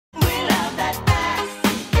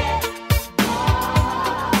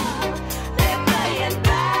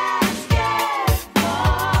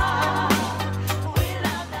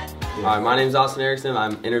my name's Austin Erickson.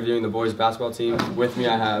 I'm interviewing the boys basketball team. With me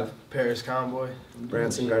I have Paris Convoy,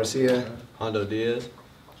 Branson Garcia, Hondo Diaz.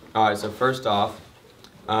 All right, so first off,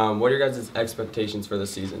 what are your guys' expectations for the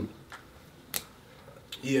season?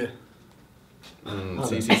 yeah.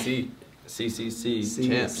 CCC. CCC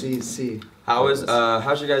champs. CCC.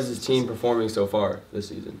 How's your guys' team performing so far this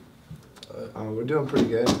season? We're doing pretty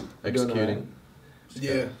good. We're doing all right. Executing.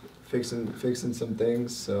 Yeah. Fixing some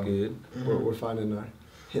things, so Good. we're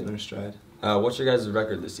hitting our stride. What's your guys'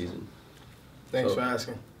 record this season? Thanks for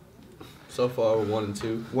asking. So far, we're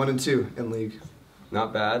 1-2. 1-2 in league.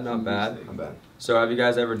 Not bad, not bad. Not bad. So have you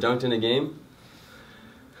guys ever dunked in a game?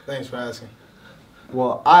 Thanks for asking.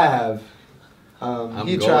 Well, I have.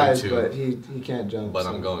 He going tries, to. but he can't jump. But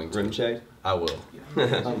so. I'm going to. Rim check? I will.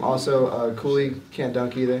 Also, Cooley can't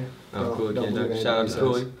dunk either. Oh, Cooley can't believe dunk. anything Shout out he to says.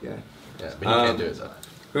 Cooley. Yeah. Yeah, but he can't do it,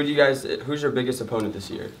 though. Who's your biggest opponent this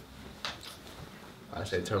year? I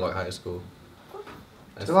say Turlock High School.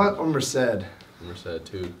 It's a lot on Merced. Merced,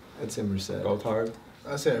 too. I'd say Merced. Both hard?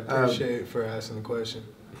 I say I appreciate for asking the question.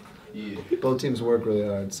 Yeah. Both teams work really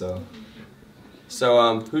hard, so.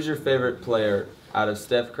 So who's your favorite player out of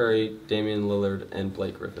Steph Curry, Damian Lillard, and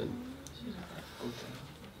Blake Griffin?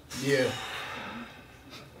 Yeah.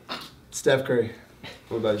 Steph Curry.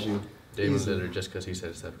 What about you? Damian Lillard, just because he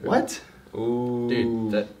said Steph Curry. What? Ooh.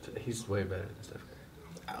 Dude, he's way better than Steph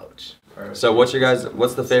Curry. Ouch. So what's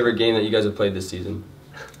the favorite game that you guys have played this season?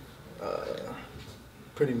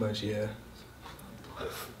 Pretty much, yeah.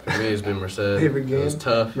 For me, it's been Merced. Favorite game? It was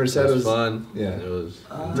tough. Merced it was was fun. yeah. It was.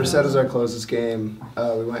 Merced was our closest game.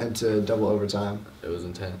 We went into double overtime. It was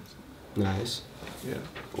intense. Nice. Yeah.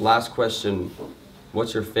 Last question.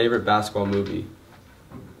 What's your favorite basketball movie?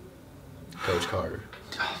 Coach Carter.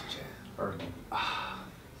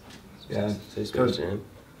 Yeah. Say Space Coach- Jam.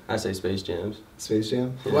 I say Space Jams. Space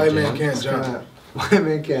Jam. White man Jam. can't jump. White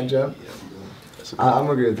man can't jump. I'm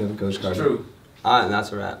agree with him, Coach Carter. True. Alright, and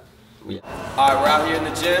that's a wrap. Alright, we're out here in the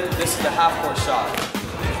gym. This is the half-court shot.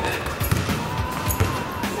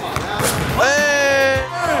 Hey!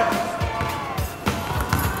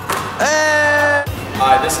 Hey!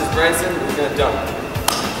 Alright, this is Branson. He's gonna dunk.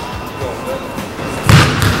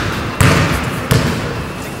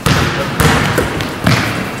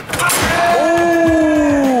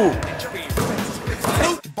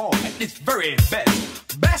 It's very bad.